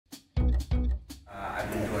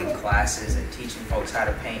I've been doing classes and teaching folks how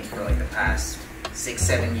to paint for like the past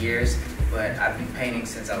 6-7 years, but I've been painting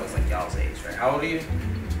since I was like y'all's age, right? How old are you?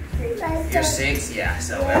 You're 6? Yeah,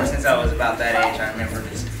 so ever since I was about that age, I remember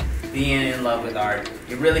just being in love with art.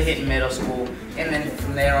 It really hit in middle school, and then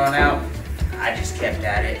from there on out, I just kept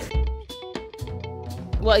at it.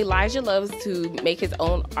 Well, Elijah loves to make his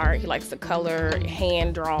own art. He likes to color,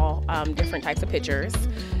 hand draw different types of pictures.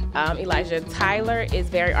 Elijah Tyler is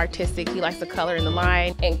very artistic. He likes to color in the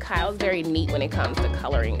line. And Kyle's very neat when it comes to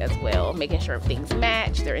coloring as well, making sure things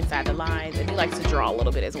match, they're inside the lines, and he likes to draw a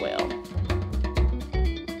little bit as well.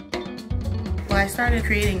 Well, I started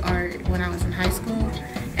creating art when I was in high school,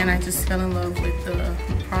 and I just fell in love with the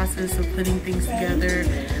process of putting things together.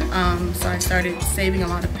 So I started saving a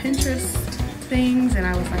lot of Pinterest things, and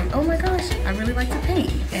I was like, oh my gosh, I really like to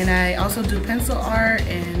paint. And I also do pencil art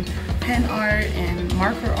and pen art and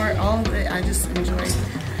marker art, all of it. I just enjoy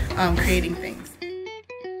creating things.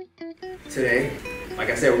 Today, like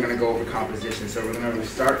I said, we're going to go over composition. So we're going to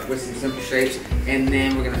start with some simple shapes, and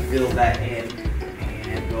then we're going to fill that in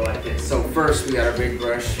and go like this. So first, we got our big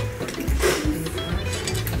brush.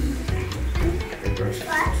 Big brush.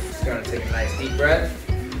 Just going to take a nice deep breath.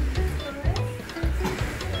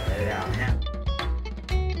 Let it out now.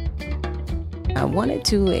 I wanted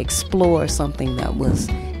to explore something that was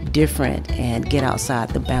different and get outside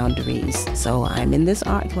the boundaries. So I'm in this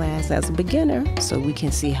art class as a beginner, so we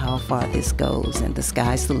can see how far this goes, and the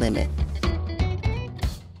sky's the limit.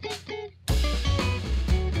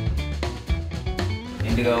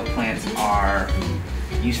 Indigo plants are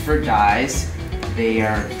used for dyes. They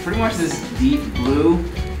are pretty much this deep blue,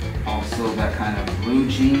 also that kind of blue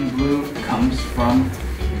jean blue, comes from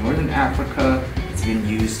Northern Africa. It's been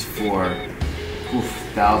used for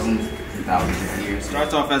thousands and thousands of years.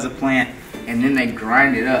 Starts off as a plant, and then they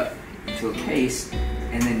grind it up into a paste,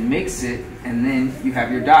 and then mix it, and then you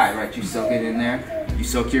have your dye, right? You soak it in there, you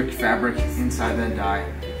soak your fabric inside that dye,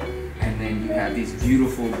 and then you have these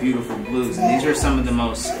beautiful, beautiful blues. And these are some of the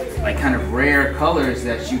most like kind of rare colors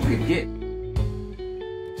that you could get.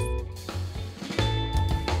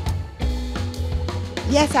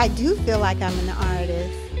 Yes, I do feel like I'm an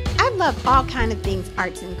artist. I love all kinds of things,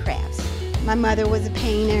 arts and crafts. My mother was a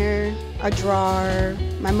painter, a drawer.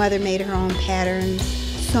 My mother made her own patterns,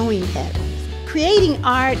 sewing patterns. Creating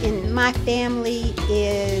art in my family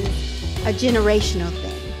is a generational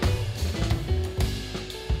thing.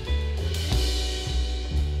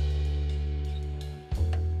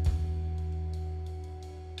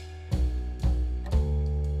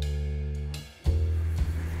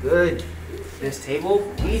 Good. This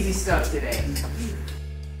table, easy stuff today.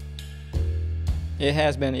 It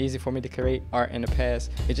has been easy for me to create art in the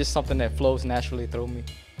past. It's just something that flows naturally through me.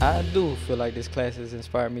 I do feel like this class has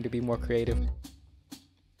inspired me to be more creative.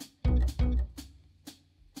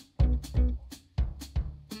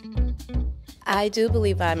 I do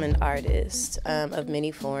believe I'm an artist of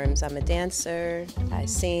many forms. I'm a dancer, I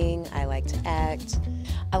sing, I like to act.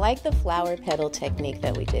 I like the flower petal technique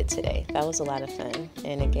that we did today. That was a lot of fun,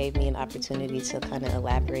 and it gave me an opportunity to kind of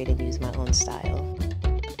elaborate and use my own style.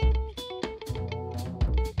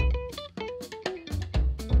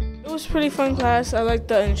 It was a pretty fun class. I liked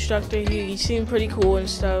the instructor. He seemed pretty cool and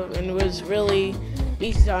stuff, and it was really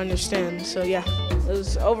easy to understand. So yeah, it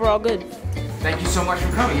was overall good. Thank you so much for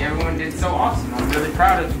coming. Everyone did so awesome. I'm really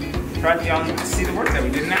proud of y'all to see the work that we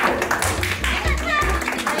did in an hour.